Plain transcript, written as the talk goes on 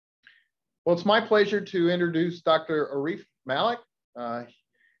Well, it's my pleasure to introduce Dr. Arif Malik.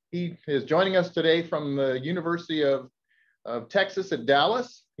 He is joining us today from the University of Texas at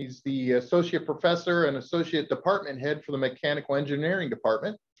Dallas. He's the associate professor and associate department head for the mechanical engineering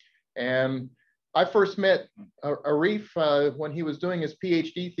department. And I first met Arif when he was doing his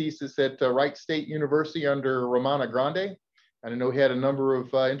PhD thesis at Wright State University under Romana Grande. And I know he had a number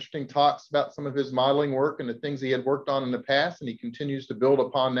of interesting talks about some of his modeling work and the things he had worked on in the past, and he continues to build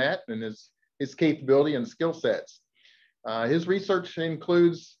upon that and his capability and skill sets. His research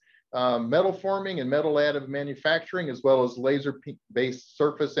includes metal forming and metal additive manufacturing, as well as laser-based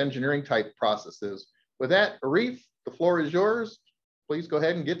surface engineering type processes. With that, Arif, the floor is yours. Please go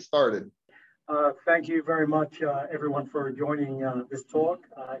ahead and get started. Thank you very much, everyone, for joining this talk.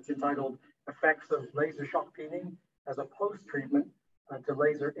 It's entitled Effects of Laser Shock Peening as a Post-Treatment to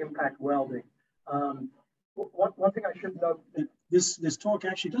Laser Impact Welding. One thing I should note, that this talk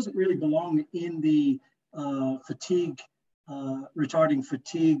actually doesn't really belong in the retarding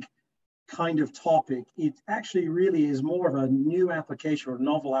fatigue kind of topic. It actually really is more of a new application or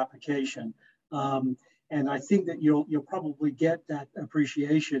novel application. And I think that you'll probably get that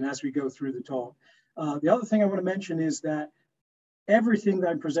appreciation as we go through the talk. The other thing I want to mention is that everything that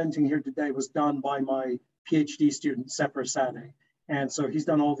I'm presenting here today was done by my PhD student, Separ Sadeh. And so he's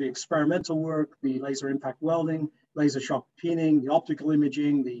done all the experimental work, the laser impact welding, laser shock peening, the optical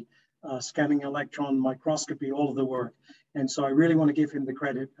imaging, the scanning electron microscopy, all of the work. And so I really want to give him the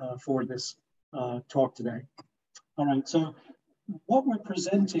credit for this talk today. All right, so what we're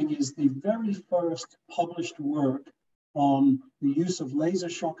presenting is the very first published work on the use of laser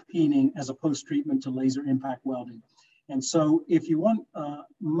shock peening as a post-treatment to laser impact welding. And so if you want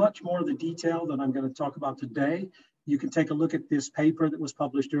much more of the detail that I'm going to talk about today, you can take a look at this paper that was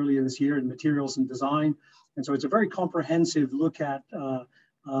published earlier this year in Materials and Design. And so it's a very comprehensive look at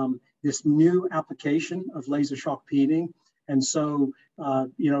this new application of laser shock peening. And so,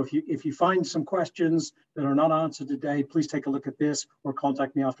 if you find some questions that are not answered today, please take a look at this or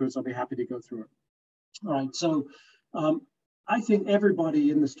contact me afterwards. I'll be happy to go through it. All right, so I think everybody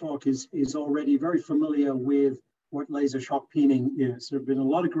in this talk is already very familiar with what laser shock peening is. There have been a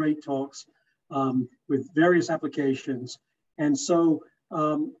lot of great talks with various applications. And so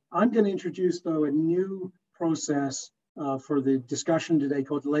I'm going to introduce, though, a new process for the discussion today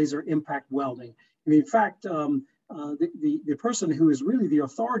called laser impact welding. And in fact, the person who is really the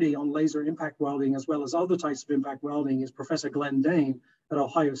authority on laser impact welding, as well as other types of impact welding, is Professor Glenn Dane at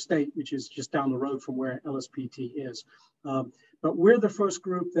Ohio State, which is just down the road from where LSPT is. But we're the first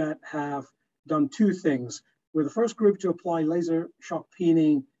group that have done two things. We're the first group to apply laser shock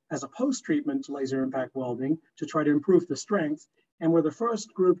peening as a post-treatment to laser impact welding to try to improve the strength. And we're the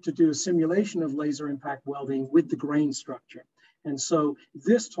first group to do a simulation of laser impact welding with the grain structure. And so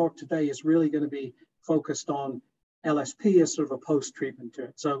this talk today is really going to be focused on LSP as sort of a post-treatment to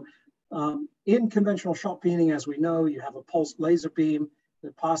it. So in conventional shock peening, as we know, you have a pulsed laser beam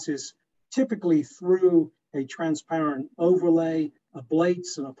that passes typically through a transparent overlay,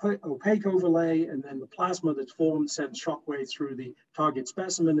 ablates an opaque overlay, and then the plasma that's formed sends shockwave through the target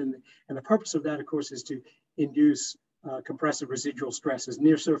specimen. And the purpose of that, of course, is to induce compressive residual stresses,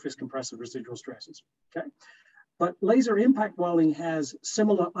 near surface compressive residual stresses, okay? But laser impact welding has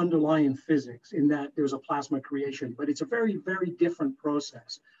similar underlying physics in that there's a plasma creation, but it's a very, very different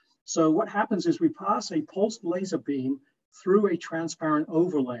process. So what happens is we pass a pulsed laser beam through a transparent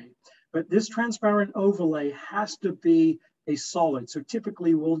overlay, but this transparent overlay has to be a solid. So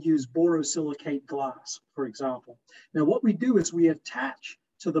typically we'll use borosilicate glass, for example. Now what we do is we attach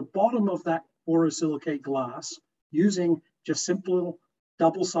to the bottom of that borosilicate glass using just simple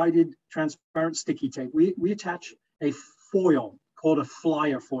double-sided transparent sticky tape. We attach a foil called a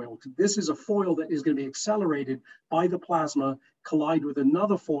flyer foil. This is a foil that is going to be accelerated by the plasma, collide with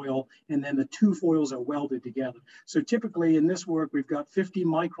another foil, and then the two foils are welded together. So typically in this work, we've got 50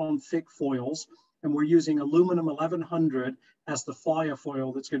 micron thick foils, and we're using aluminum 1100 as the flyer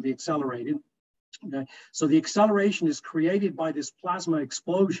foil that's going to be accelerated. Okay. So the acceleration is created by this plasma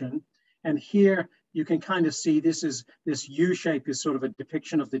explosion. And here you can kind of see this U shape is sort of a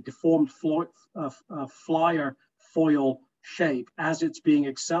depiction of the deformed flyer foil shape as it's being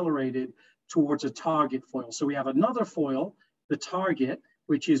accelerated towards a target foil. So we have another foil, the target,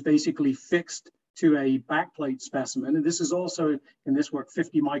 which is basically fixed to a backplate specimen. And this is also in this work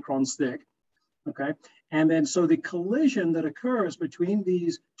 50 microns thick. Okay, and then so the collision that occurs between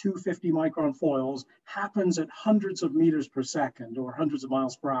these two 50 micron foils happens at hundreds of meters per second or hundreds of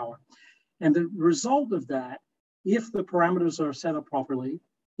miles per hour. And the result of that, if the parameters are set up properly,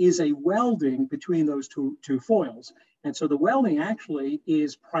 is a welding between those two foils. And so the welding actually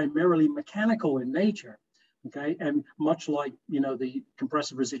is primarily mechanical in nature. Okay, and much like, you know, the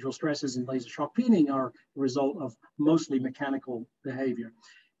compressive residual stresses in laser shock peening are a result of mostly mechanical behavior.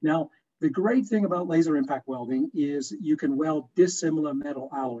 Now, the great thing about laser impact welding is you can weld dissimilar metal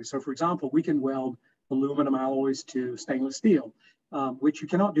alloys. So for example, we can weld aluminum alloys to stainless steel, which you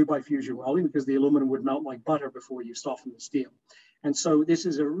cannot do by fusion welding because the aluminum would melt like butter before you soften the steel. And so this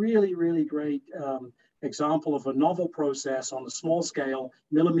is a really, really great example of a novel process on a small scale,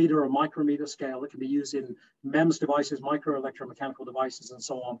 millimeter or micrometer scale that can be used in MEMS devices, micro electromechanical devices, and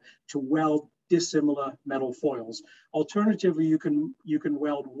so on, to weld dissimilar metal foils. Alternatively, you can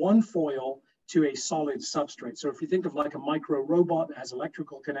weld one foil to a solid substrate. So if you think of like a micro robot that has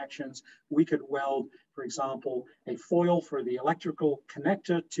electrical connections, we could weld, for example, a foil for the electrical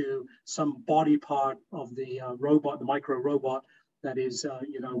connector to some body part of the robot, the micro robot that is,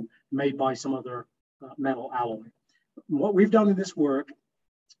 you know, made by some other metal alloy. What we've done in this work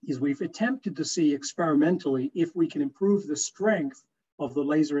is we've attempted to see experimentally if we can improve the strength of the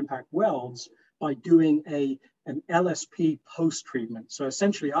laser impact welds by doing an LSP post-treatment. So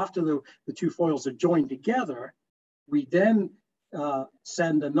essentially after the two foils are joined together, we then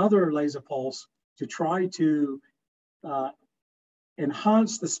send another laser pulse to try to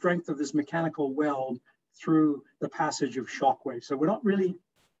enhance the strength of this mechanical weld through the passage of shock waves. So we're not really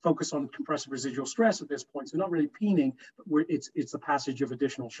focused on compressive residual stress at this point. So not really peening, but it's the passage of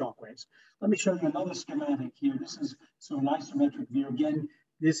additional shock waves. Let me show you another schematic here. This is so an isometric view. Again,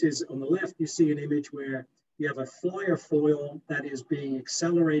 this is on the left, you see an image where you have a flyer foil that is being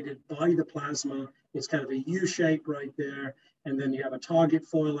accelerated by the plasma. It's kind of a U shape right there. And then you have a target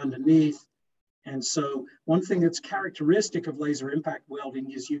foil underneath. And so one thing that's characteristic of laser impact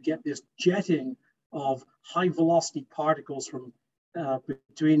welding is you get this jetting of high velocity particles from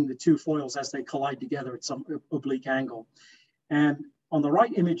between the two foils as they collide together at some oblique angle. And on the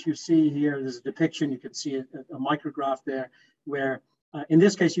right image you see here, there's a depiction, you can see a micrograph there, where in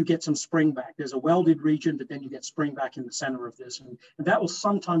this case you get some spring back. There's a welded region, but then you get spring back in the center of this. And that will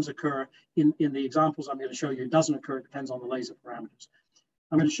sometimes occur in the examples I'm going to show you. It doesn't occur, it depends on the laser parameters.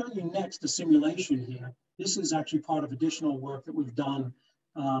 I'm going to show you next a simulation here. This is actually part of additional work that we've done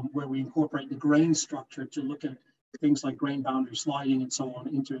where we incorporate the grain structure to look at things like grain boundary sliding and so on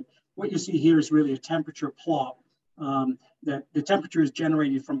into it. What you see here is really a temperature plot. That the temperature is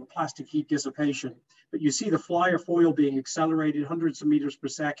generated from the plastic heat dissipation, but you see the flyer foil being accelerated hundreds of meters per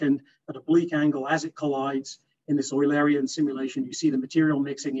second at oblique angle as it collides in this Eulerian simulation. You see the material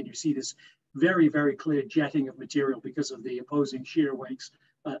mixing and you see this very, very clear jetting of material because of the opposing shear wakes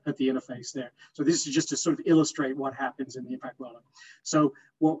at the interface there. So this is just to sort of illustrate what happens in the impact welding. So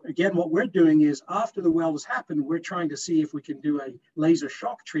what we're doing is after the weld has happened, we're trying to see if we can do a laser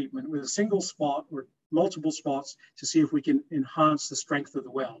shock treatment with a single spot or multiple spots to see if we can enhance the strength of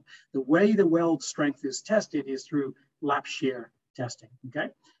the weld. The way the weld strength is tested is through lap shear testing, okay?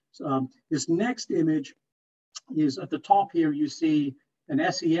 So, this next image is at the top here, you see an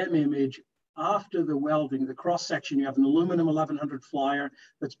SEM image after the welding, the cross section. You have an aluminum 1100 flyer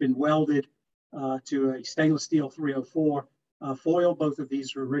that's been welded to a stainless steel 304 foil. Both of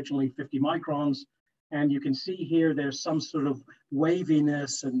these were originally 50 microns. And you can see here, there's some sort of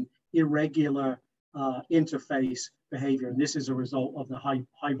waviness and irregular interface behavior. And this is a result of the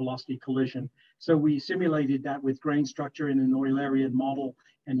high velocity collision. So we simulated that with grain structure in an Eulerian model.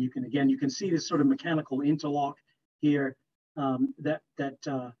 And you can see this sort of mechanical interlock here that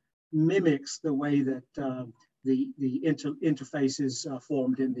mimics the way that the interface is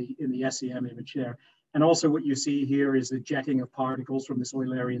formed in the SEM image there. And also what you see here is the jetting of particles from this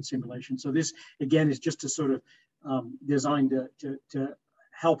Eulerian simulation. So this, again, is just to sort of designed to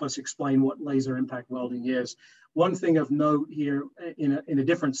help us explain what laser impact welding is. One thing of note here, in a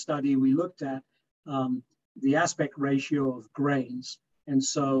different study, we looked at the aspect ratio of grains. And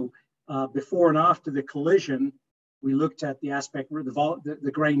so before and after the collision, we looked at the aspect,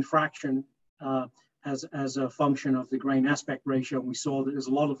 the grain fraction as a function of the grain aspect ratio. And we saw that there's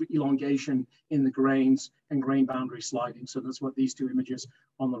a lot of elongation in the grains and grain boundary sliding. So that's what these two images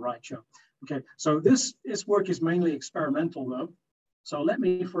on the right show. Okay, so this work is mainly experimental though. So let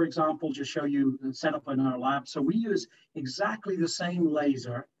me, for example, just show you the setup in our lab. So we use exactly the same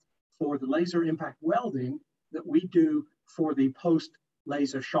laser for the laser impact welding that we do for the post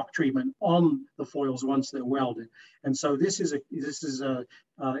laser shock treatment on the foils once they're welded. And so this is a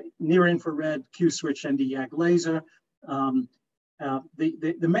near infrared Q switch ND-YAG laser. The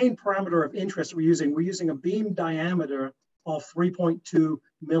main parameter of interest we're using a beam diameter of 3.2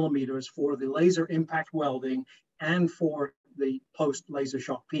 millimeters for the laser impact welding and for the post laser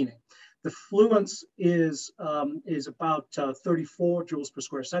shock peening. The fluence is about 34 joules per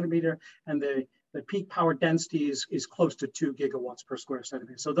square centimeter, and the peak power density is close to 2 gigawatts per square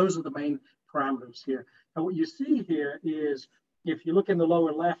centimeter. So those are the main parameters here. And what you see here is, if you look in the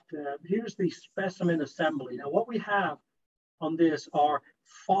lower left, here's the specimen assembly. Now what we have on this are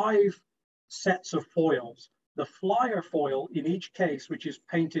 5 sets of foils. The flyer foil in each case, which is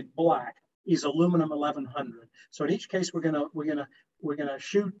painted black, is aluminum 1100. So in each case, we're gonna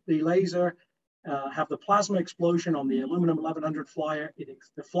shoot the laser, have the plasma explosion on the aluminum 1100 flyer.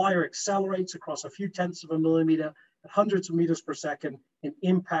 The flyer accelerates across a few tenths of a millimeter, hundreds of meters per second, and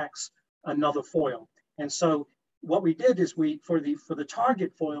impacts another foil. And so what we did is for the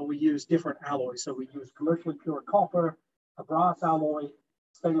target foil, we used different alloys. So we used commercially pure copper, a brass alloy,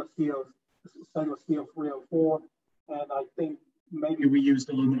 stainless steel 304, and I think maybe we used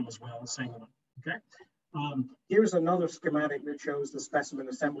aluminum as well, the same one. Okay. Here's another schematic that shows the specimen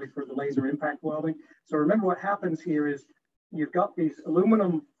assembly for the laser impact welding. So remember what happens here is you've got these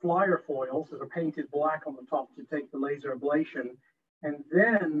aluminum flyer foils that are painted black on the top to take the laser ablation. And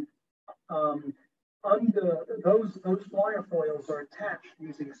then under those flyer foils are attached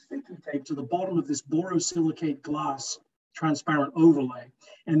using sticky tape to the bottom of this borosilicate glass transparent overlay.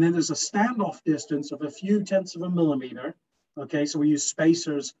 And then there's a standoff distance of a few tenths of a millimeter. Okay, so we use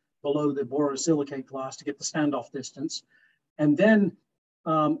spacers below the borosilicate glass to get the standoff distance. And then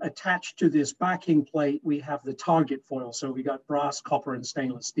attached to this backing plate, we have the target foil. So we got brass, copper, and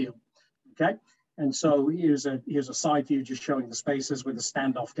stainless steel. Okay, and so here's a side view just showing the spacers with the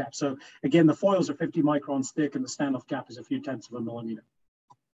standoff gap. So again, the foils are 50 microns thick and the standoff gap is a few tenths of a millimeter.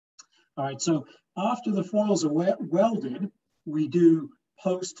 All right, so after the foils are welded, we do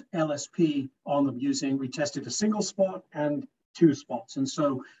post LSP on them we tested a single spot and 2 spots. And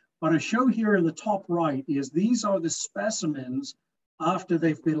so what I show here in the top right is these are the specimens after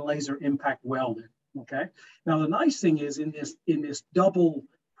they've been laser impact welded, okay? Now the nice thing is in this double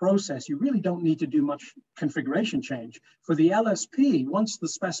process, you really don't need to do much configuration change. For the LSP, once the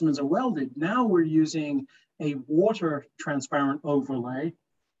specimens are welded, now we're using a water transparent overlay,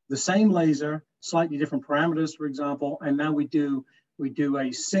 the same laser, slightly different parameters, for example, and now we do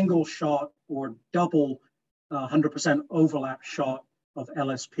a single shot or double 100% overlap shot of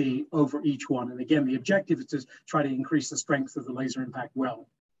LSP over each one. And again, the objective is to try to increase the strength of the laser impact weld.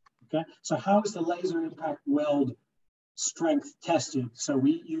 Okay, so how is the laser impact weld strength tested? So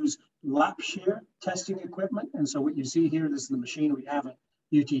we use lap shear testing equipment. And so what you see here, this is the machine we have at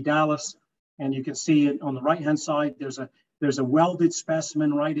UT Dallas. And you can see it on the right-hand side, there's a welded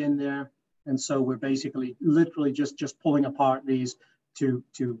specimen right in there. And so we're basically literally just pulling apart these to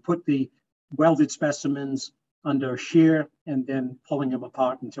put the welded specimens under shear and then pulling them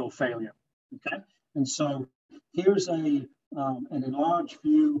apart until failure. Okay, and so here's an enlarged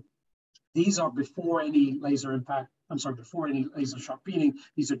view. These are before any laser impact. Before any laser shock peening.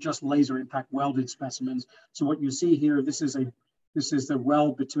 These are just laser impact welded specimens. So what you see here, this is the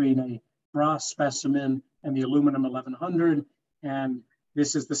weld between a brass specimen and the aluminum 1100, and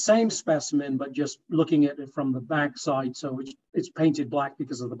this is the same specimen, but just looking at it from the back side. So it's painted black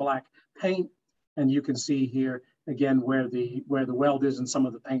because of the black paint. And you can see here, again, where the weld is and some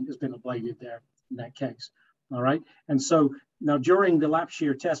of the paint has been ablated there in that case. All right. And so now during the lap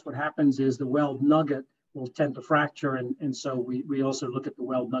shear test, what happens is the weld nugget will tend to fracture. And so we also look at the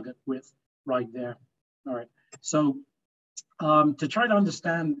weld nugget width right there. All right. So to try to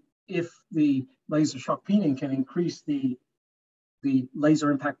understand if the laser shock peening can increase the laser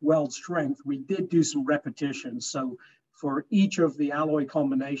impact weld strength, we did do some repetitions. So for each of the alloy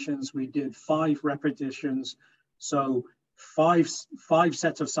combinations, we did 5 repetitions. So five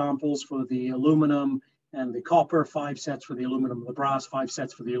sets of samples for the aluminum and the copper, 5 sets for the aluminum and the brass, 5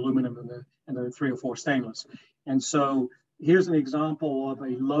 sets for the aluminum and the 304 stainless. And so here's an example of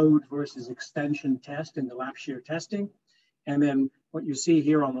a load versus extension test in the lap shear testing. And then what you see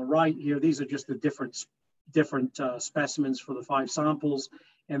here on the right here, these are just the different specimens for the 5 samples.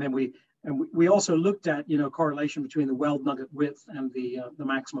 And then we also looked at, correlation between the weld nugget width and the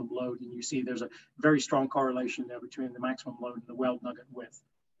maximum load. And you see there's a very strong correlation there between the maximum load and the weld nugget width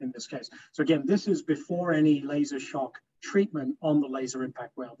in this case. So again, this is before any laser shock treatment on the laser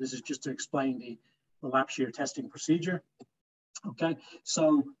impact weld. This is just to explain the lap shear testing procedure. Okay,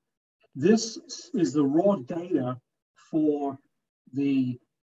 so this is the raw data for the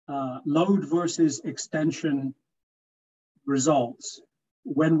load versus extension results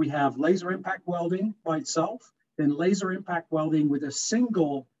when we have laser impact welding by itself, then laser impact welding with a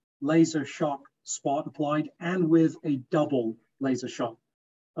single laser shock spot applied and with a double laser shock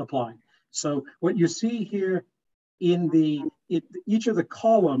applied. So what you see here each of the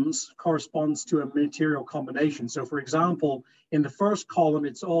columns corresponds to a material combination. So for example, in the first column,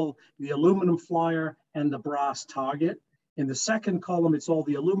 it's all the aluminum flyer and the brass target. In the second column, it's all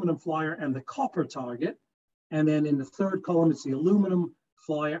the aluminum flyer and the copper target. And then in the third column, it's the aluminum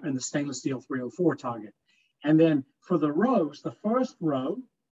flyer and the stainless steel 304 target. And then for the rows, the first row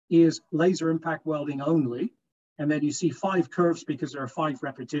is laser impact welding only. And then you see 5 curves because there are 5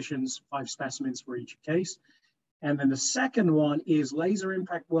 repetitions, 5 specimens for each case. And then the second one is laser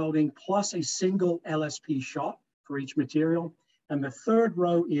impact welding plus a single LSP shot for each material. And the third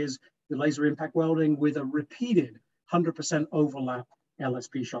row is the laser impact welding with a repeated 100% overlap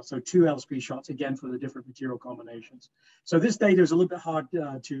LSP shot. So 2 LSP shots, again, for the different material combinations. So this data is a little bit hard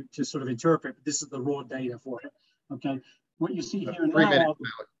to sort of interpret, but this is the raw data for it. Okay, what you see here now,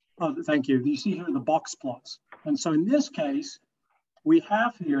 thank you. You see here the box plots. And so in this case, we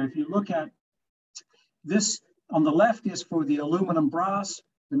have here, if you look at this, on the left is for the aluminum brass,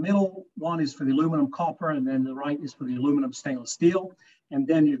 the middle one is for the aluminum copper, and then the right is for the aluminum stainless steel. And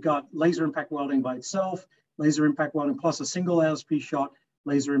then you've got laser impact welding by itself, laser impact welding plus a single LSP shot,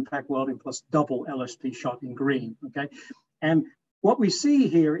 laser impact welding plus double LSP shot in green, okay? And what we see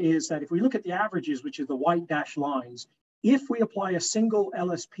here is that if we look at the averages, which is the white dashed lines, if we apply a single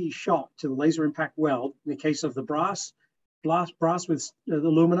LSP shot to the laser impact weld, in the case of the brass with the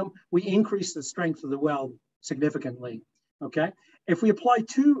aluminum, we increase the strength of the weld significantly, okay? If we apply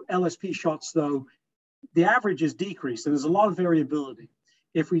 2 LSP shots though, the average is decreased and there's a lot of variability.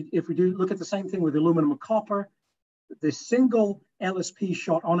 If we do look at the same thing with aluminum and copper, the single LSP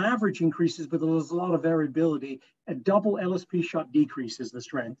shot on average increases, but there's a lot of variability. A double LSP shot decreases the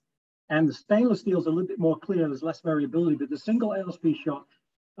strength. And the stainless steel is a little bit more clear, there's less variability, but the single LSP shot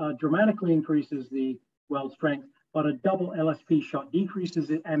dramatically increases the weld strength, but a double LSP shot decreases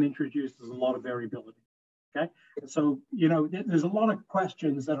it and introduces a lot of variability. Okay, so, you know, there's a lot of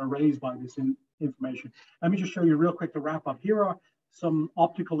questions that are raised by this information. Let me just show you real quick to wrap up. Here are some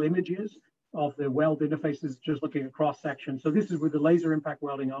optical images of the weld interfaces, just looking at cross section. So this is with the laser impact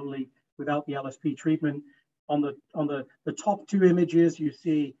welding only, without the LSP treatment. On the top 2 images, you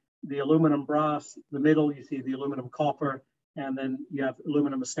see the aluminum brass, the middle, you see the aluminum copper, and then you have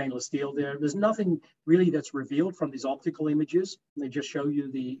aluminum and stainless steel there. There's nothing really that's revealed from these optical images. They just show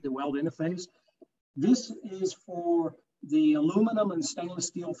you the weld interface. This is for the aluminum and stainless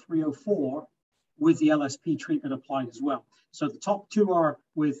steel 304 with the LSP treatment applied as well. So the top 2 are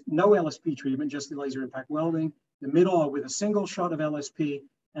with no LSP treatment, just the laser impact welding. The middle are with a single shot of LSP,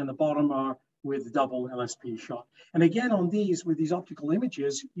 and the bottom are with double LSP shot. And again, on these, with these optical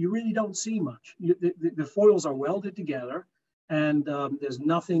images, you really don't see much. The foils are welded together, and there's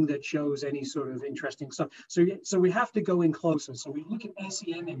nothing that shows any sort of interesting stuff. So we have to go in closer. So we look at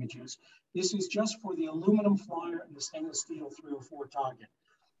SEM images. This is just for the aluminum flyer and the stainless steel 304 target.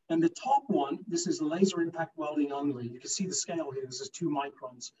 And the top one, this is the laser impact welding only. You can see the scale here. This is 2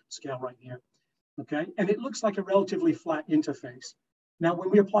 microns scale right here. Okay, and it looks like a relatively flat interface. Now, when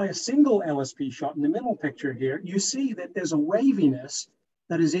we apply a single LSP shot in the middle picture here, you see that there's a waviness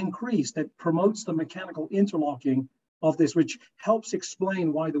that is increased that promotes the mechanical interlocking of this, which helps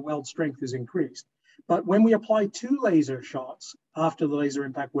explain why the weld strength is increased. But when we apply 2 laser shots after the laser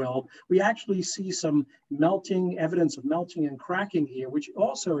impact weld, we actually see some melting, evidence of melting and cracking here, which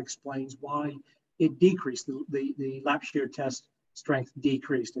also explains why it decreased, the lap shear test strength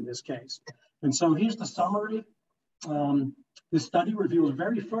decreased in this case. And so here's the summary. This study reveals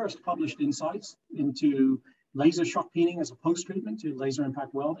very first published insights into laser shock peening as a post-treatment to laser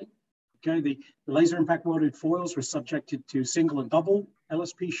impact welding. Okay, the laser impact welded foils were subjected to single and double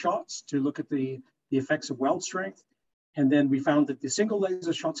LSP shots to look at the effects of weld strength. And then we found that the single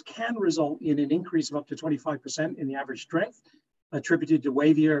laser shots can result in an increase of up to 25% in the average strength attributed to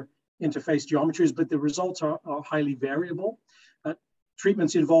wavier interface geometries, but the results are highly variable.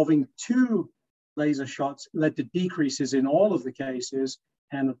 Treatments involving 2 laser shots led to decreases in all of the cases,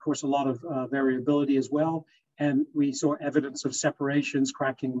 and of course a lot of variability as well. And we saw evidence of separations,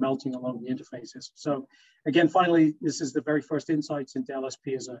 cracking, melting along the interfaces. So again, finally, this is the very first insights into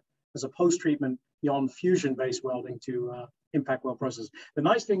LSP as a post-treatment beyond fusion-based welding to impact weld processes. The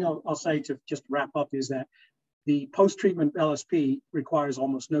nice thing I'll say to just wrap up is that the post-treatment LSP requires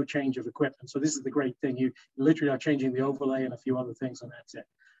almost no change of equipment. So this is the great thing. You literally are changing the overlay and a few other things, and that's it.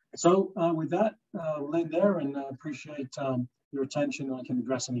 So with that, we'll end there, and appreciate your attention, and I can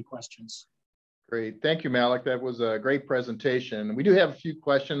address any questions. Great. Thank you, Malik. That was a great presentation. We do have a few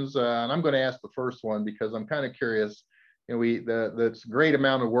questions, and I'm going to ask the first one because I'm kind of curious. You know, that's a great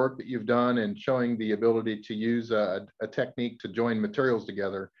amount of work that you've done in showing the ability to use a technique to join materials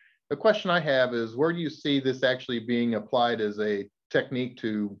together. the question I have is, where do you see this actually being applied as a technique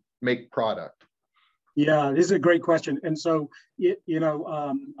to make product? Yeah, this is a great question. And so,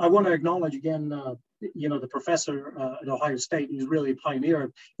 I want to acknowledge again, the professor at Ohio State, who's really a pioneer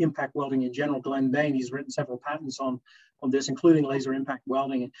of impact welding in general, Glenn Dane. He's written several patents on this, including laser impact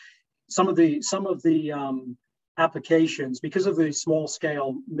welding. And some of the applications, because of the small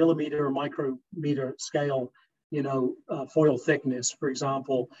scale, millimeter or micrometer scale, foil thickness, for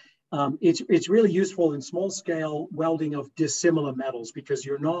example, it's really useful in small scale welding of dissimilar metals, because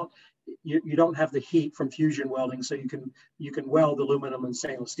you don't have the heat from fusion welding, so you can weld aluminum and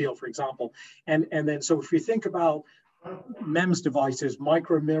stainless steel, for example. And then so if you think about MEMS devices,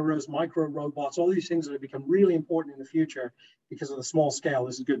 micro mirrors, micro robots, all these things that have become really important in the future because of the small scale,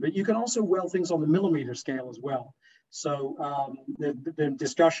 this is good. But you can also weld things on the millimeter scale as well. So the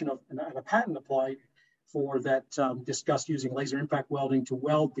discussion of a patent applied for that discussed using laser impact welding to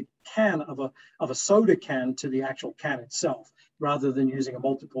weld the can of a soda can to the actual can itself, rather than using a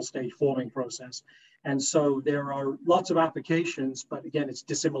multiple stage forming process. And so there are lots of applications, but again, it's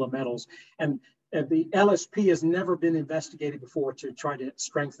dissimilar metals. And the LSP has never been investigated before to try to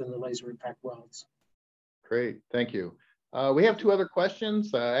strengthen the laser impact welds. Great, thank you. We have two other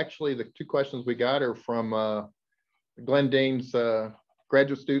questions. Actually, the two questions we got are from Glenn Dane's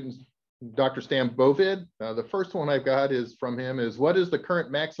graduate students, Dr. Stan Bovid. The first one I've got is from him is, what is the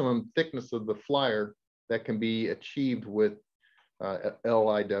current maximum thickness of the flyer that can be achieved with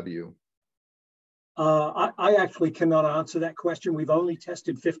LIW? I actually cannot answer that question. We've only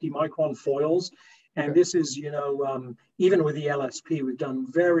tested 50 micron foils. And okay. This is, even with the LSP, we've done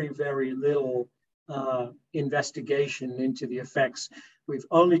very, very little investigation into the effects. We've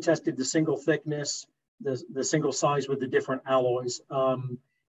only tested the single thickness, the single size with the different alloys.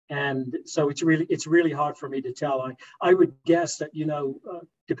 And so it's really hard for me to tell. I would guess that,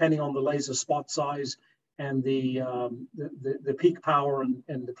 depending on the laser spot size and the peak power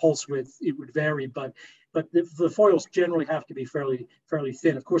and the pulse width, it would vary. But the foils generally have to be fairly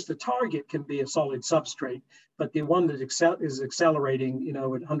thin. Of course, the target can be a solid substrate, but the one that is accelerating,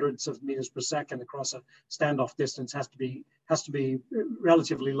 at hundreds of meters per second across a standoff distance has to be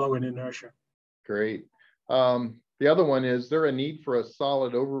relatively low in inertia. Great. The other one is there a need for a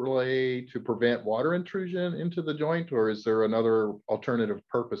solid overlay to prevent water intrusion into the joint, or is there another alternative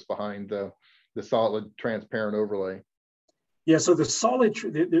purpose behind the solid transparent overlay? Yeah, so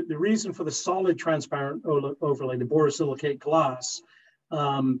the reason for the solid transparent overlay, the borosilicate glass,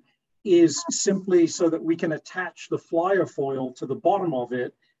 is simply so that we can attach the flyer foil to the bottom of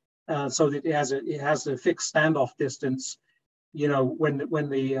it, so that it has a fixed standoff distance. When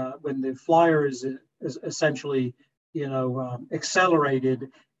the flyer is essentially accelerated,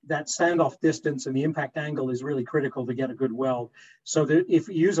 that standoff distance and the impact angle is really critical to get a good weld. So that if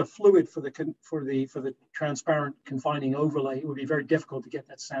you use a fluid for the transparent confining overlay, it would be very difficult to get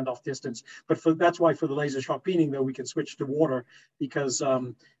that standoff distance. But that's why for the laser shock peening, though, we can switch to water, because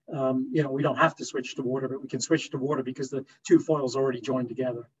we don't have to switch to water, but we can switch to water because the two foils are already joined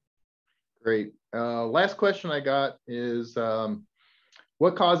together. Great. Last question I got is,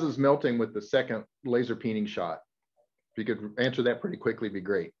 what causes melting with the second laser peening shot? If you could answer that pretty quickly, it'd be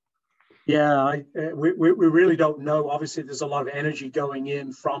great. Yeah, we really don't know. Obviously, there's a lot of energy going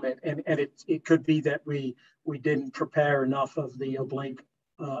in from it, and it could be that we didn't prepare enough of the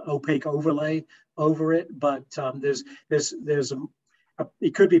opaque overlay over it. But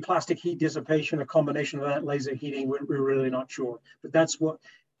it could be plastic heat dissipation, a combination of that, laser heating. We're really not sure, but that's what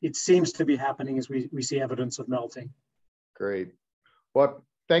it seems to be happening as we see evidence of melting. Great. Well,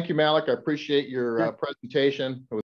 thank you, Malik. I appreciate your presentation.